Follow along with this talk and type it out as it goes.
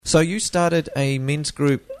So you started a men's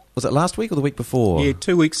group, was it last week or the week before? Yeah,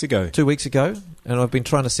 2 weeks ago. 2 weeks ago, and I've been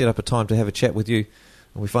trying to set up a time to have a chat with you,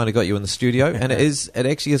 and we finally got you in the studio, and it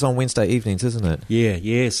actually is on Wednesday evenings, isn't it?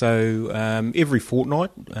 Yeah, so every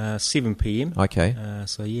fortnight, 7 p.m. Okay.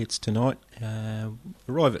 So yeah, it's tonight.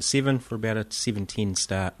 Arrive at 7 for about a 7:10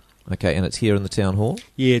 start. Okay, and it's here in the town hall?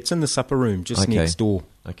 Yeah, it's in the supper room, just next door.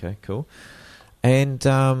 Okay, cool. And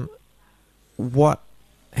how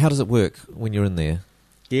does it work when you're in there?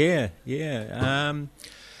 Yeah.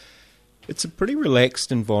 It's a pretty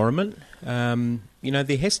relaxed environment.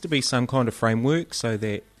 There has to be some kind of framework so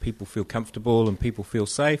that people feel comfortable and people feel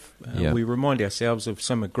safe. We remind ourselves of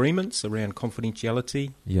some agreements around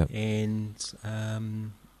confidentiality and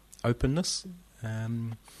openness.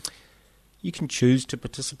 You can choose to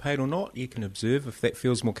participate or not. You can observe if that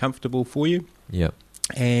feels more comfortable for you. Yeah.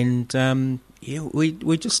 And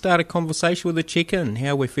we just start a conversation with a check-in,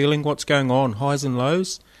 how we're feeling, what's going on, highs and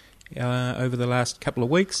lows over the last couple of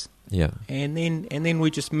weeks. Yeah. And then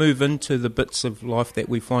we just move into the bits of life that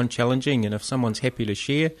we find challenging, and if someone's happy to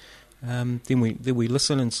share, then we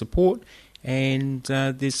listen and support. And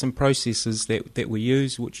there's some processes that we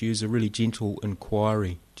use, which use a really gentle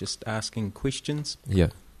inquiry, just asking questions. Yeah.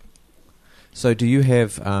 So do you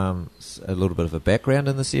have a little bit of a background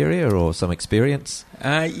in this area or some experience?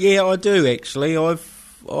 Yeah, I do actually.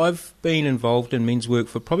 I've been involved in men's work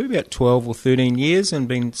for probably about 12 or 13 years and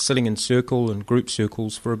been sitting in circle and group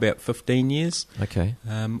circles for about 15 years. Okay.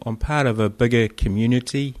 I'm part of a bigger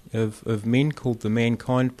community of men called the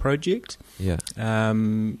Mankind Project. Yeah.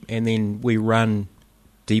 And then we run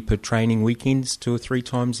deeper training weekends 2 or 3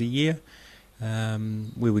 times a year.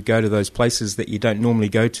 Where we go to those places that you don't normally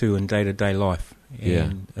go to in day-to-day life,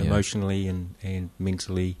 and emotionally and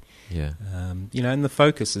mentally. Yeah. And the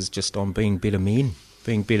focus is just on being better men,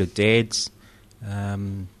 being better dads,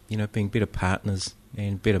 being better partners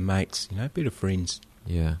and better mates, better friends.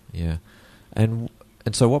 Yeah. And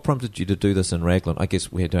so what prompted you to do this in Raglan? I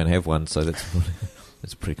guess we don't have one, so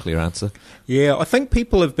that's a pretty clear answer. Yeah, I think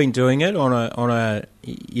people have been doing it on a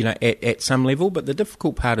at some level, but the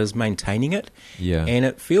difficult part is maintaining it. Yeah. And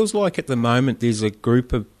it feels like at the moment there's a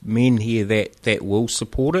group of men here that will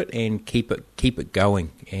support it and keep it going.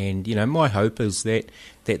 And my hope is that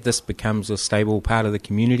this becomes a stable part of the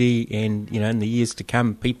community, and in the years to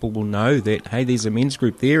come, people will know that hey, there's a men's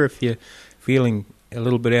group there. If you're feeling a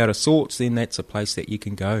little bit out of sorts, then that's a place that you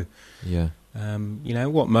can go. Yeah.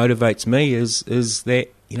 What motivates me is that,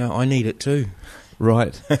 I need it too.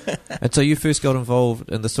 Right. And so you first got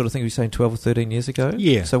involved in this sort of thing you were saying 12 or 13 years ago?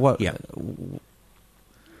 Yeah. So what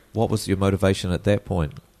was your motivation at that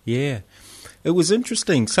point? Yeah. It was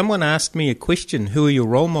interesting. Someone asked me a question, who are your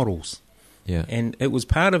role models? Yeah. And it was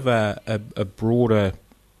part of a broader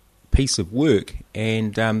piece of work,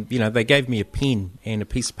 and they gave me a pen and a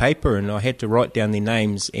piece of paper, and I had to write down their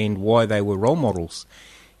names and why they were role models.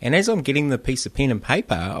 And as I'm getting the piece of pen and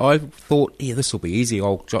paper, I thought, this will be easy.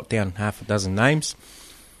 I'll jot down half a dozen names.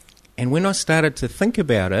 And when I started to think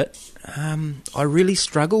about it, I really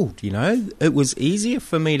struggled, It was easier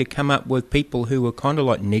for me to come up with people who were kind of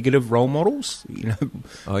like negative role models,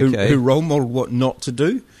 who role model what not to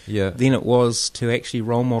do, than it was to actually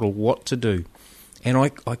role model what to do. And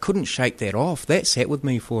I couldn't shake that off. That sat with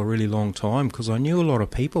me for a really long time because I knew a lot of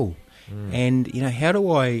people. And,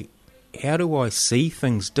 how do I see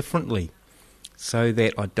things differently so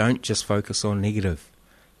that I don't just focus on negative?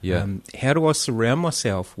 Yeah. How do I surround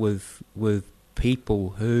myself with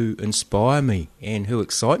people who inspire me and who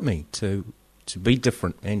excite me to be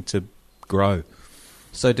different and to grow?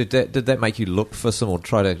 So did that make you look for some or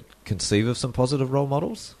try to conceive of some positive role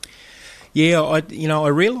models? Yeah, I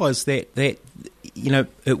realised that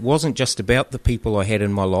it wasn't just about the people I had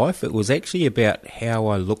in my life. It was actually about how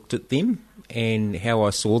I looked at them and how I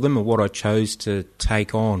saw them and what I chose to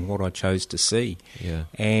take on, what I chose to see. Yeah.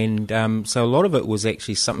 And so a lot of it was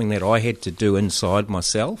actually something that I had to do inside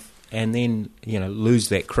myself, and then lose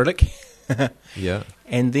that critic. Yeah.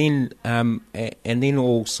 And then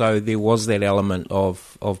also there was that element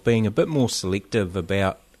of being a bit more selective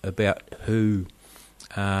about who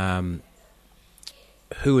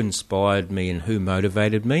inspired me and who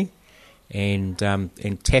motivated me. And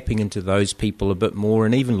tapping into those people a bit more,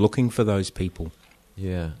 and even looking for those people.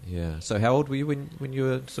 Yeah. So how old were you when you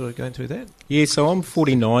were sort of going through that? Yeah, so I'm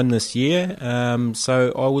 49 this year,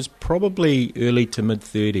 so I was probably early to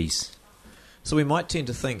mid-30s. So we might tend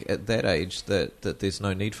to think at that age that there's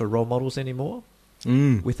no need for role models anymore.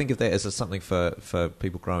 We think of that as something for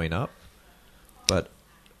people growing up, but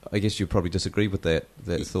I guess you probably disagree with that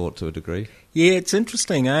thought to a degree. Yeah, it's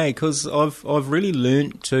interesting, because I've really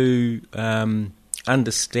learnt to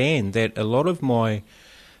understand that a lot of my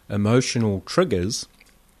emotional triggers,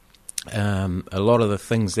 a lot of the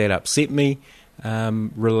things that upset me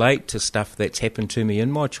relate to stuff that's happened to me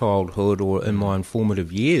in my childhood or in my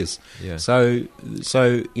informative years. Yeah. So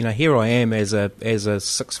here I am as a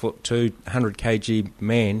 6'2", 100 kg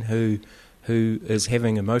man who is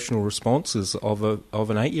having emotional responses of an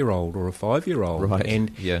 8-year-old or a 5-year-old. Right. And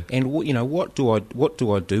what do I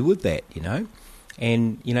do with that?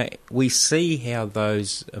 And we see how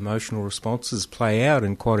those emotional responses play out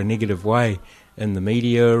in quite a negative way in the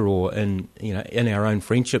media or in our own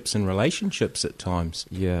friendships and relationships at times.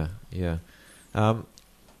 Yeah. I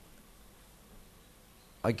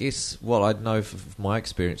guess, well, I know from my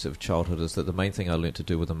experience of childhood is that the main thing I learnt to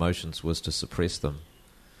do with emotions was to suppress them.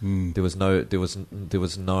 There was no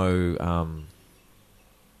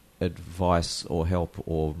advice or help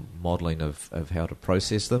or modelling of how to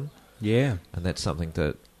process them. Yeah. And that's something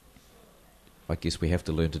that I guess we have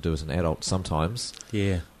to learn to do as an adult sometimes.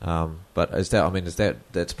 Yeah. But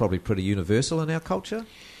that's probably pretty universal in our culture?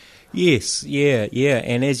 Yes, yeah.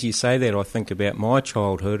 And as you say that, I think about my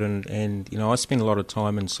childhood and I spent a lot of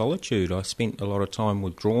time in solitude. I spent a lot of time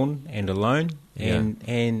withdrawn and alone.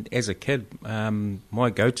 And as a kid, my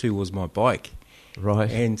go-to was my bike.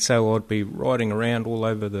 Right. And so I'd be riding around all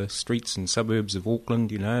over the streets and suburbs of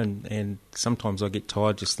Auckland, and sometimes I get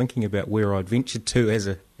tired just thinking about where I'd ventured to as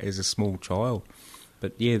a small child.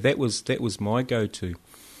 But yeah, that was my go-to,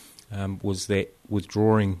 was that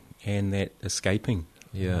withdrawing and that escaping.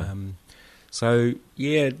 Yeah. So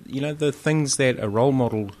yeah, the things that are role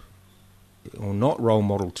modelled or not role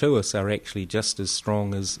modelled to us are actually just as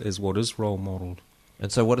strong as what is role modelled.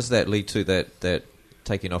 And so what does that lead to, that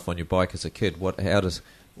taking off on your bike as a kid? What does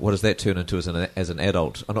that turn into as an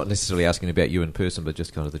adult? I'm not necessarily asking about you in person, but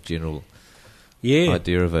just kind of the general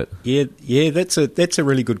idea of it. Yeah, that's a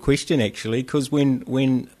really good question actually, because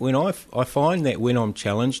when I find that when I'm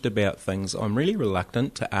challenged about things, I'm really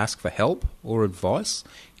reluctant to ask for help or advice,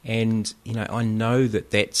 and I know that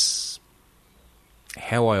that's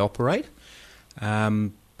how I operate,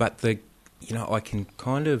 but I can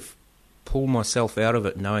kind of pull myself out of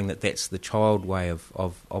it knowing that that's the child way of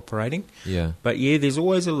operating. Yeah. But yeah, there's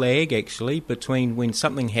always a lag actually between when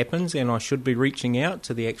something happens and I should be reaching out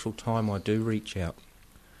to the actual time I do reach out.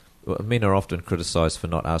 Well, men are often criticised for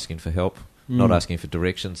not asking for help, not asking for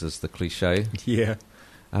directions, is the cliche. Yeah.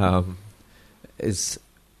 Why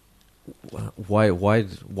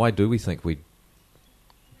do we think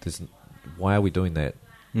why are we doing that?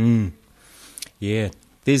 Yeah.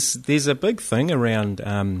 There's a big thing around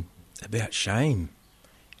about shame,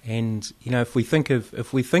 and if we think of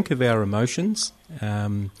our emotions,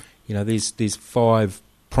 there's 5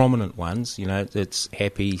 prominent ones. It's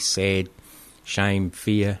happy, sad, shame,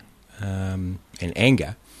 fear, and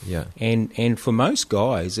anger. Yeah. And for most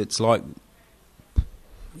guys, it's like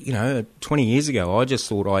 20 years ago, I just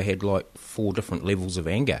thought I had like 4 different levels of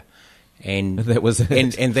anger. And that was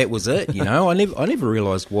it. And that was it. I never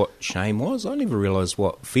realised what shame was. I never realised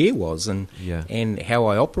what fear was, and how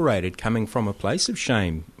I operated, coming from a place of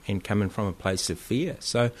shame and coming from a place of fear.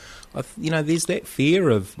 So, there's that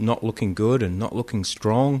fear of not looking good and not looking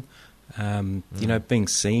strong. Being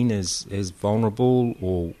seen as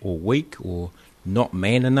vulnerable or weak or not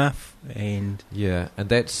man enough. And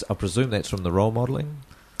I presume that's from the role modelling.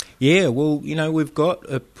 Yeah, well, we've got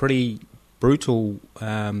a pretty brutal.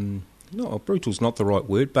 Brutal's not the right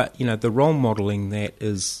word, but the role modelling that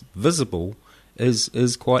is visible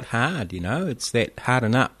is quite hard. It's that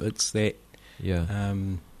harden up. It's that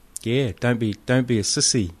don't be a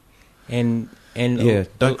sissy, and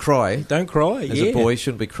don't cry. Don't cry. As a boy,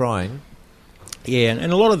 shouldn't be crying. Yeah,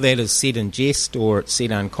 and a lot of that is said in jest or it's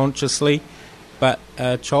said unconsciously, but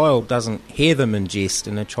a child doesn't hear them in jest,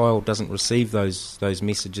 and a child doesn't receive those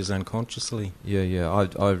messages unconsciously. Yeah.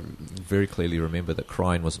 I very clearly remember that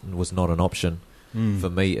crying was not an option for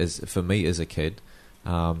me as a kid.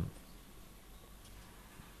 How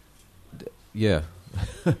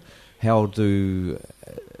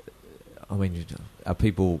are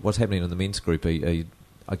people? What's happening in the men's group? I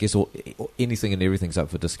guess anything and everything's up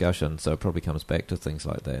for discussion, so it probably comes back to things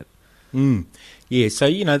like that. Yeah, so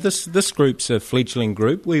this group's a fledgling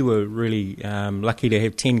group. We were really lucky to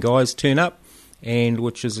have 10 guys turn up, and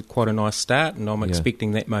which is quite a nice start, and I'm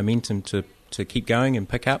expecting that momentum to keep going and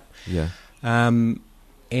pick up. Yeah. And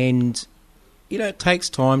it takes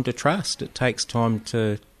time to trust. It takes time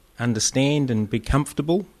to understand and be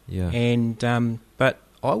comfortable. Yeah. And but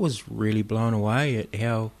I was really blown away at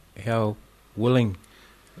how willing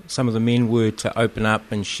some of the men were to open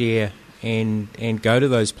up and share and go to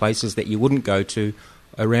those places that you wouldn't go to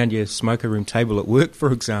around your smoker room table at work,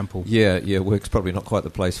 for example. Yeah, work's probably not quite the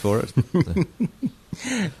place for it.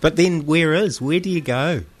 But then where do you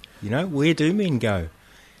go? Where do men go?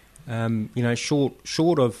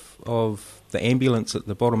 Short of the ambulance at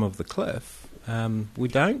the bottom of the cliff, we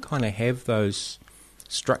don't kind of have those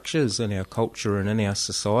structures in our culture and in our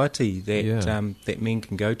society that men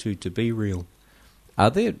can go to be real. Are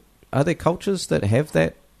there cultures that have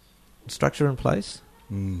that structure in place?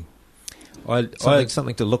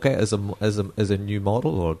 Something to look at as a new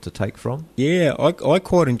model or to take from. Yeah, I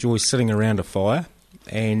quite enjoy sitting around a fire,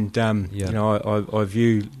 and I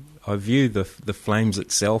view the flames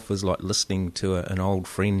itself as like listening to an old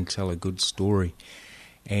friend tell a good story.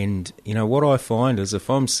 And what I find is if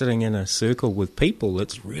I'm sitting in a circle with people,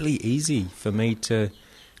 it's really easy for me to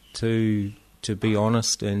be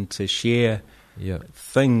honest and to share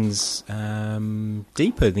things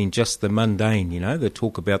deeper than just the mundane, the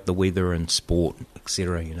talk about the weather and sport,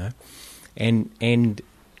 etc. And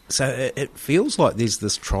so it feels like there's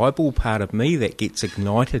this tribal part of me that gets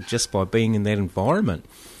ignited just by being in that environment.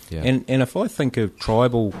 Yeah. And if I think of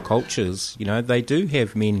tribal cultures, they do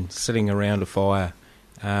have men sitting around a fire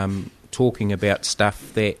talking about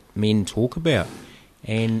stuff that men talk about,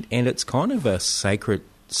 and it's kind of a sacred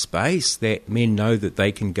space that men know that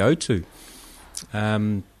they can go to.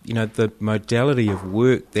 The modality of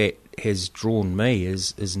work that has drawn me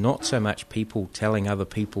is not so much people telling other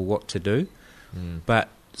people what to do, but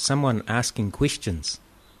someone asking questions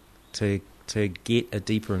to get a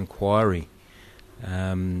deeper inquiry,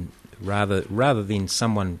 rather than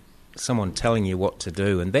someone telling you what to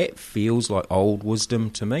do. And that feels like old wisdom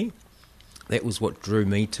to me. That was what drew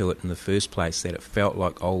me to it in the first place, that it felt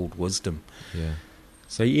like old wisdom. Yeah.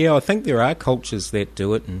 So I think there are cultures that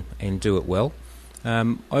do it and do it well.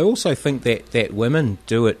 I also think that women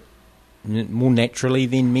do it more naturally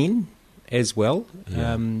than men as well.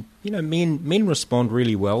 Yeah. Men respond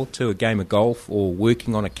really well to a game of golf or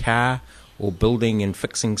working on a car or building and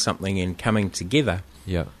fixing something and coming together.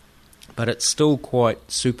 Yeah. But it's still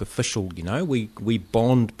quite superficial, We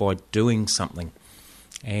bond by doing something,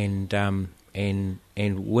 and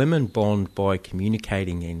women bond by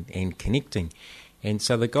communicating and connecting. And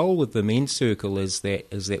so the goal with the men's circle is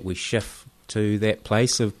that we shift to that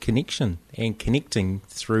place of connection and connecting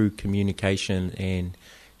through communication and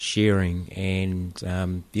sharing, and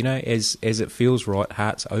as it feels right,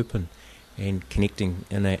 hearts open and connecting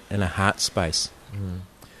in a heart space.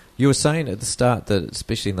 You were saying at the start that,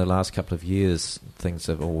 especially in the last couple of years,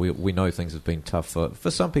 we know things have been tough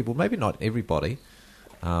for some people, maybe not everybody,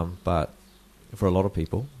 but for a lot of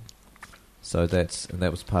people. So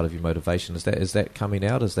that was part of your motivation. Is that coming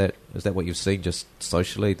out? Is that what you've seen just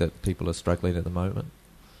socially, that people are struggling at the moment?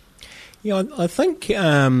 Yeah, I think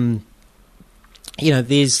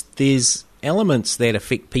there's elements that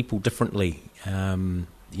affect people differently.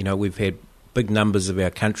 We've had big numbers of our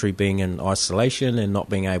country being in isolation and not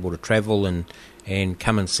being able to travel and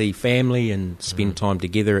come and see family and spend time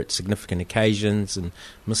together at significant occasions, and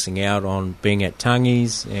missing out on being at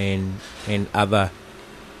tangies and other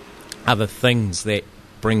things that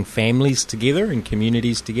bring families together and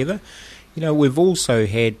communities together. We've also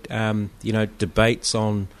had debates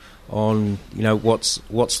on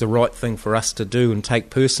what's the right thing for us to do and take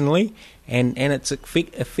personally, and it's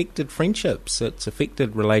affected friendships, it's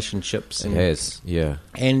affected relationships. It has, yeah.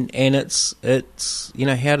 And it's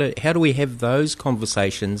how do we have those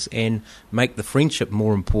conversations and make the friendship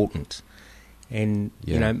more important? And,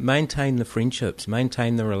 maintain the friendships,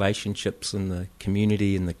 maintain the relationships and the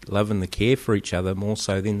community and the love and the care for each other, more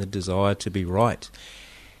so than the desire to be right.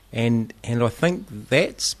 And I think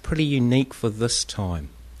that's pretty unique for this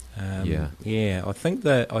time. I think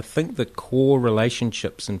the core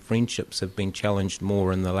relationships and friendships have been challenged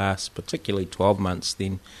more in the last, particularly 12 months,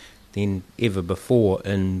 than ever before,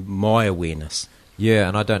 in my awareness. Yeah,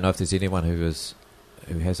 and I don't know if there's anyone who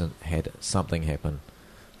hasn't had something happen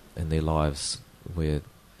in their lives where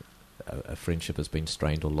a friendship has been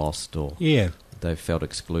strained or lost, or they've felt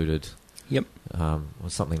excluded. Yep. Or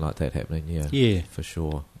something like that happening. Yeah. Yeah. For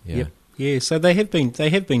sure. Yeah. Yep. Yeah. So they have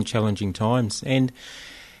been challenging times, and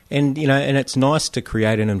it's nice to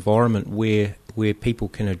create an environment where people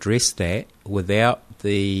can address that without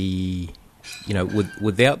the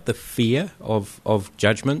without the fear of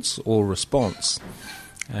judgments or response.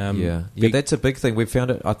 That's a big thing. We've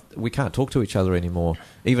found it. We can't talk to each other anymore,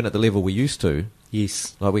 even at the level we used to.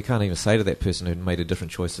 Yes. Like, we can't even say to that person who made a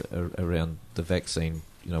different choice around the vaccine,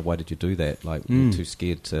 why did you do that? Like, we're too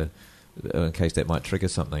scared to, in case that might trigger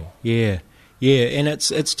something. Yeah. Yeah, and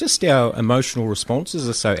it's just our emotional responses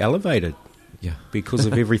are so elevated. Yeah. Because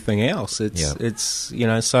of everything else. So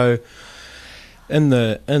in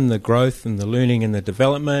the growth and the learning and the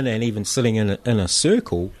development, and even sitting in a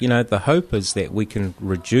circle, the hope is that we can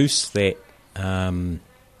reduce that,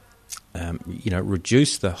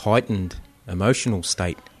 reduce the heightened emotional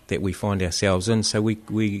state that we find ourselves in. So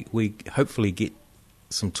we hopefully get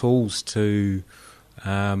some tools to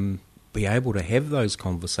be able to have those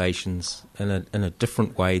conversations in a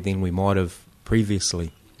different way than we might have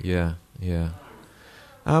previously. Yeah.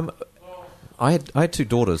 I had 2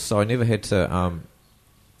 daughters, so I never had to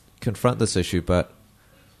confront this issue. But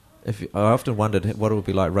I often wondered what it would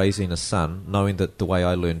be like raising a son, knowing that the way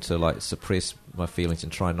I learned to suppress my feelings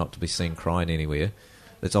and try not to be seen crying anywhere.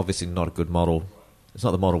 That's obviously not a good model. It's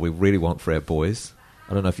not the model we really want for our boys.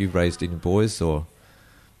 I don't know if you've raised any boys or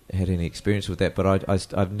had any experience with that, but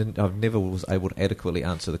I've never was able to adequately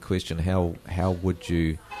answer the question, how would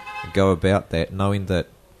you go about that, knowing that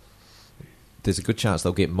there's a good chance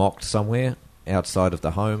they'll get mocked somewhere outside of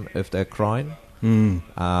the home if they're crying,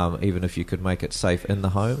 even if you could make it safe in the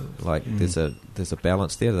home. There's a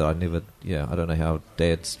balance there that I don't know how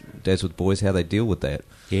dads with boys, how they deal with that.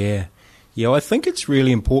 I think it's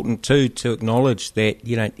really important too to acknowledge that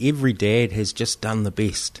every dad has just done their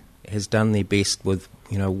best with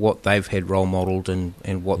what they've had role modelled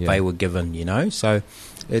and what they were given. So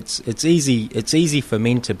it's easy for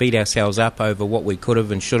men to beat ourselves up over what we could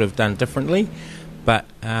have and should have done differently, but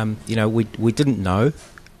we didn't know,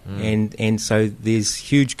 and so there's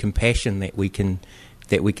huge compassion that we can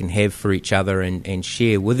have for each other and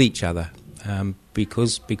share with each other,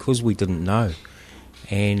 because we didn't know.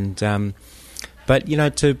 And but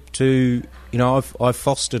I've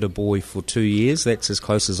fostered a boy for 2 years. That's as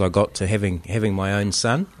close as I got to having my own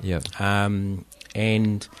son.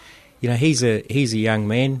 And he's a young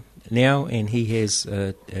man now, and he has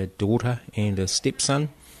a daughter and a stepson.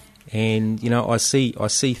 And I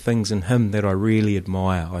see things in him that I really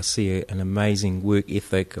admire. I see an amazing work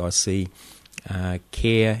ethic. I see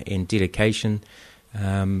care and dedication.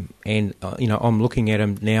 And I'm looking at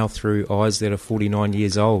him now through eyes that are 49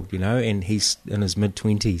 years old, and he's in his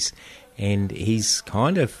mid-20s, and he's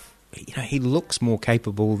kind of, he looks more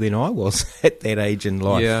capable than I was at that age in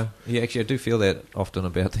life. Yeah, actually I do feel that often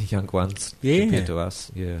about the young ones compared to us.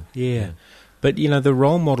 Yeah. But the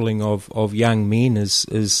role modelling of young men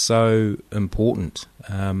is so important,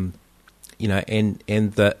 and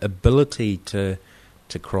the ability to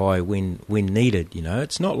cry when needed.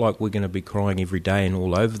 It's not like we're going to be crying every day and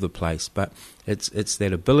all over the place, but it's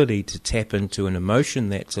that ability to tap into an emotion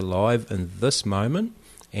that's alive in this moment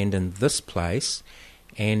and in this place,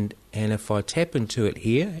 and if I tap into it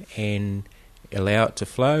here and allow it to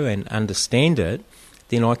flow and understand it,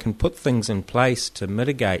 then I can put things in place to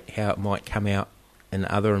mitigate how it might come out in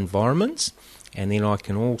other environments, and then I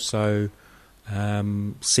can also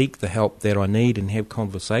seek the help that I need and have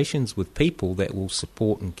conversations with people that will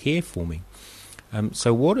support and care for me.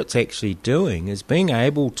 So what it's actually doing is being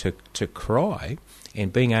able to cry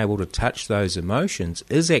and being able to touch those emotions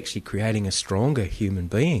is actually creating a stronger human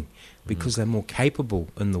being, because they're more capable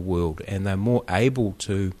in the world, and they're more able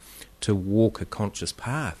to walk a conscious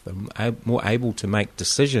path, and more able to make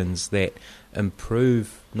decisions that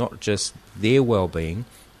improve not just their well-being,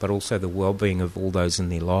 but also the well-being of all those in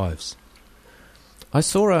their lives. I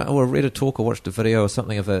saw or read a talk or watched a video or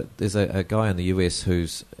something of there's a guy in the US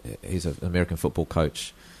he's an American football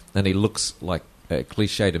coach, and he looks like a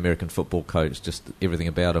cliched American football coach, just everything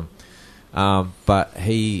about him. But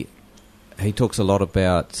he talks a lot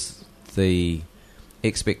about the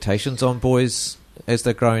expectations on boys as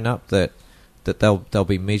they're growing up, that they'll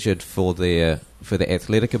be measured for their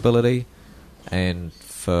athletic ability and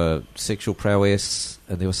for sexual prowess,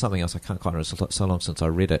 and there was something else I can't quite remember, so long since I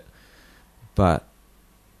read it. But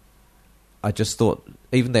I just thought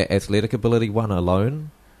even that athletic ability one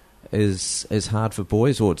alone is hard for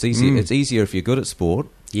boys, or it's easier. It's easier if you're good at sport.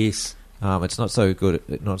 Yes. It's not so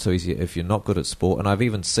easy if you're not good at sport. And I've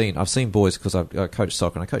seen boys, because I coach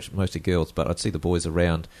soccer and I coach mostly girls, but I'd see the boys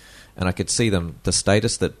around, and I could see the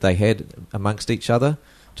status that they had amongst each other,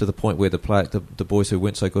 to the point where the boys who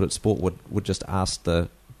weren't so good at sport would just ask the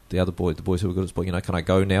boys who were good at sport, can I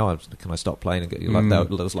go now? Can I stop playing? And it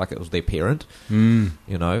was like it was their parent, and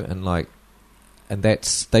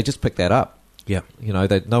they just pick that up. Yeah,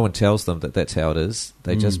 no one tells them that that's how it is.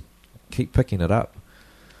 They just keep picking it up.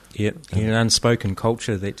 Yeah, in an unspoken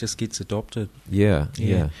culture that just gets adopted. Yeah.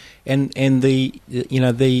 And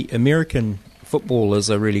the American football is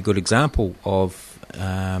a really good example of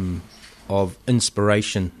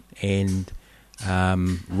inspiration and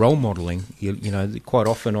role modelling. Quite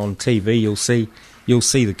often on TV you'll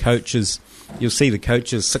see the coaches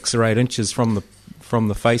 6 or 8 inches from from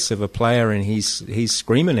the face of a player, and he's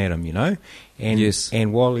screaming at him,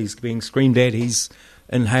 and while he's being screamed at, he's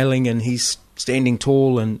inhaling and he's standing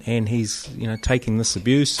tall and he's taking this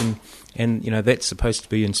abuse, and that's supposed to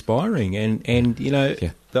be inspiring, and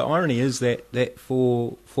the irony is that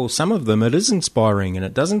for some of them it is inspiring, and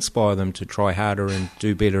it does inspire them to try harder and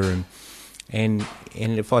do better, and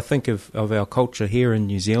if I think of our culture here in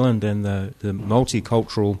New Zealand and the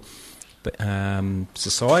multicultural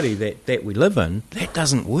society that we live in, that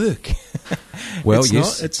doesn't work. Well,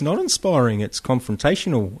 it's not inspiring. It's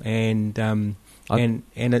confrontational, and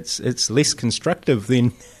it's less constructive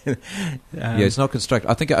than. It's not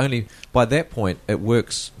constructive. I think only by that point it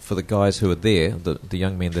works for the guys who are there, the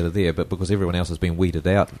young men that are there. But because everyone else has been weeded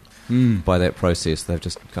out by that process, they've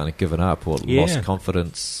just kind of given up or lost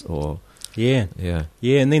confidence or. Yeah,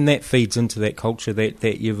 and then that feeds into that culture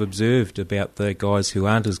that you've observed about the guys who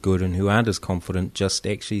aren't as good and who aren't as confident, just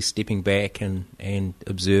actually stepping back and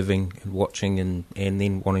observing and watching and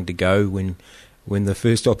then wanting to go when the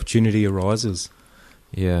first opportunity arises.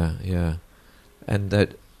 Yeah, and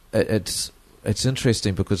that it's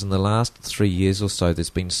interesting because in the last 3 years or so, there's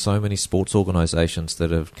been so many sports organisations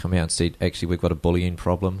that have come out and said, actually, we've got a bullying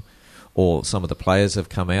problem, or some of the players have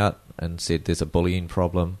come out and said there's a bullying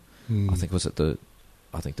problem. I think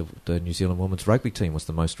the New Zealand women's rugby team was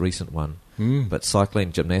the most recent one. But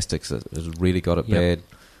cycling, gymnastics has really got it bad.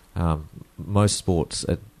 Most sports,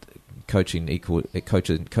 coaching equals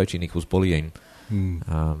bullying, and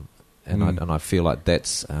I feel like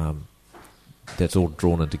that's all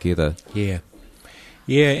drawn in together.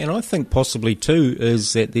 Yeah, and I think possibly too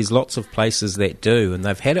is that there's lots of places that do, and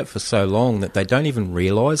they've had it for so long that they don't even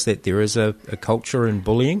realise that there is a culture in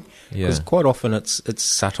bullying. Because quite often it's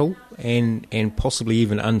subtle and possibly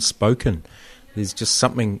even unspoken. There's just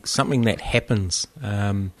something that happens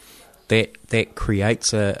that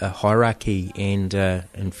creates a hierarchy and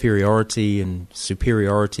inferiority and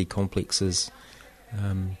superiority complexes,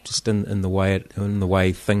 just in the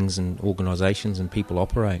way things and organisations and people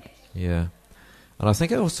operate. Yeah. And I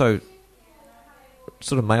think it also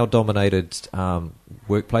sort of male-dominated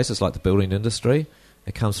workplaces like the building industry,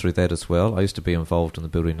 it comes through that as well. I used to be involved in the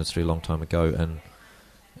building industry a long time ago, and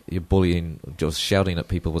your bullying, just shouting at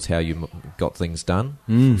people was how you got things done.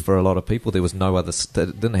 For a lot of people, there was no other, they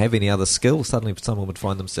didn't have any other skill. Suddenly someone would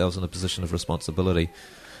find themselves in a position of responsibility,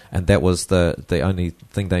 and that was the only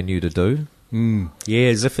thing they knew to do. Yeah,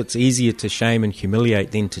 as if it's easier to shame and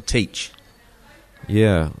humiliate than to teach.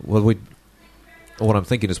 Yeah, well, what I'm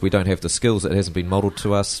thinking is we don't have the skills. It hasn't been modelled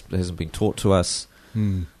to us. It hasn't been taught to us.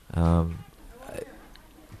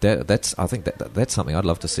 I think that's something I'd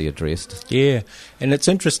love to see addressed. Yeah, and it's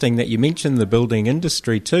interesting that you mentioned the building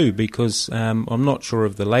industry too, because I'm not sure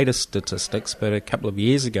of the latest statistics, but a couple of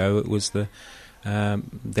years ago it was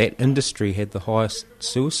that industry had the highest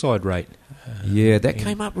suicide rate. That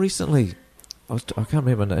came up recently. I can't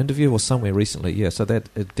remember an interview or somewhere recently. Yeah, so that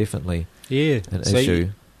is definitely an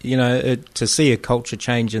issue. To see a culture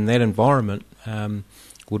change in that environment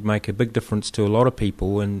would make a big difference to a lot of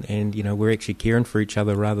people, and we're actually caring for each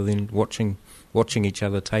other rather than watching each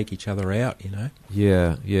other take each other out.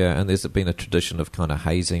 Yeah, and there's been a tradition of kind of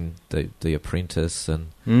hazing the apprentice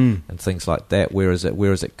and things like that. Whereas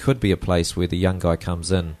it could be a place where the young guy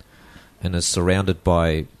comes in and is surrounded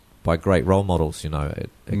by great role models. It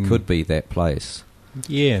could be that place.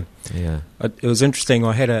 Yeah. It was interesting.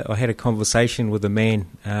 I had a conversation with a man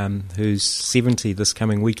who's 70 this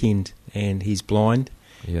coming weekend, and he's blind,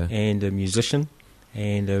 and a musician,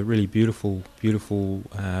 and a really beautiful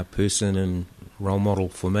person and role model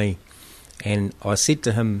for me. And I said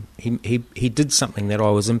to him, he did something that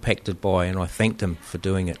I was impacted by, and I thanked him for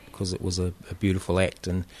doing it because it was a beautiful act.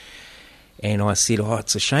 And I said,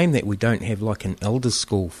 it's a shame that we don't have like an elders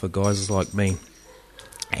school for guys like me.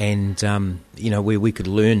 And where we could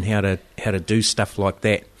learn how to do stuff like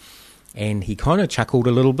that. And he kind of chuckled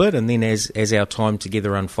a little bit, and then as our time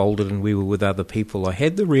together unfolded and we were with other people, I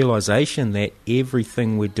had the realisation that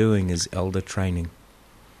everything we're doing is elder training,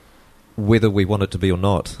 whether we want it to be or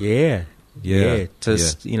not. Like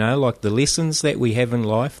the lessons that we have in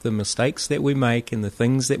life, the mistakes that we make, and the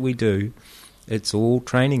things that we do, it's all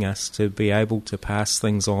training us to be able to pass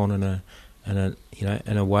things on in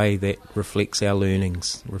a way that reflects our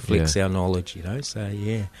learnings, reflects our knowledge.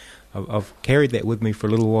 So I've carried that with me for a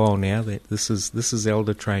little while now. That this is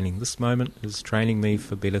elder training. This moment is training me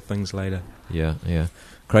for better things later. Yeah.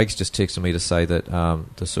 Craig's just texted me to say that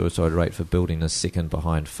the suicide rate for building is second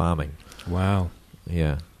behind farming. Wow.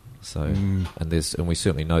 Yeah. So and we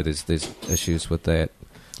certainly know there's issues with that.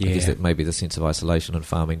 I guess that maybe the sense of isolation and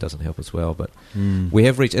farming doesn't help as well. But we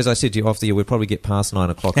have reached, as I said to you off the year, we'll probably get past 9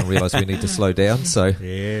 o'clock and realise we need to slow down. So,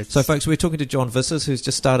 so folks, we're talking to John Vissers, who's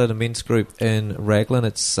just started a men's group in Raglan.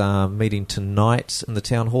 It's meeting tonight in the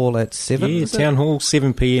town hall at 7. Yeah, town hall,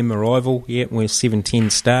 7 p.m. arrival. Yeah, we're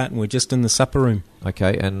 7:10 start, and we're just in the supper room.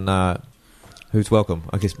 Okay, and who's welcome?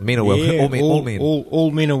 I guess men are welcome. Yeah, all men.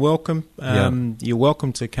 All men are welcome. You're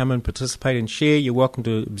welcome to come and participate and share. You're welcome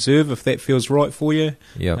to observe if that feels right for you.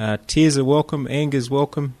 Tears are welcome. Anger's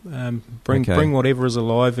welcome. Bring whatever is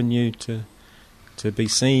alive in you to be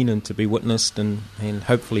seen and to be witnessed, and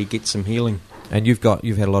hopefully get some healing. And you've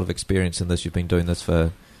had a lot of experience in this. You've been doing this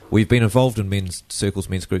for. We've been involved in men's circles,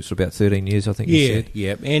 men's groups for about 13 years, I think you said.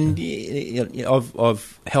 Yeah, and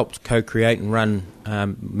I've helped co-create and run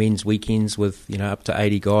men's weekends with up to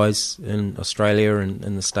 80 guys in Australia and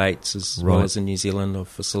in the States as well as in New Zealand. I've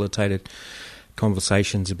facilitated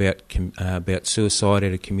conversations about suicide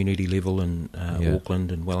at a community level in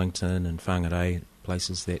Auckland and Wellington and Whangarei,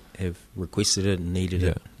 places that have requested it and needed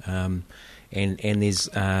it. And there's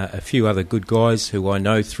a few other good guys who I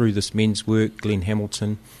know through this men's work, Glenn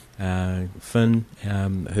Hamilton, Finn,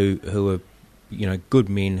 who are good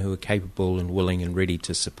men who are capable and willing and ready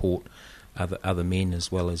to support other men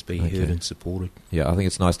as well as be heard and supported. Yeah, I think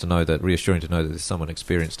it's nice to know that, reassuring to know that there's someone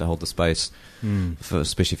experienced to hold the space,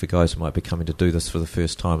 especially for guys who might be coming to do this for the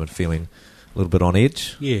first time and feeling a little bit on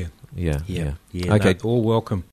edge. Yeah. Okay, all welcome.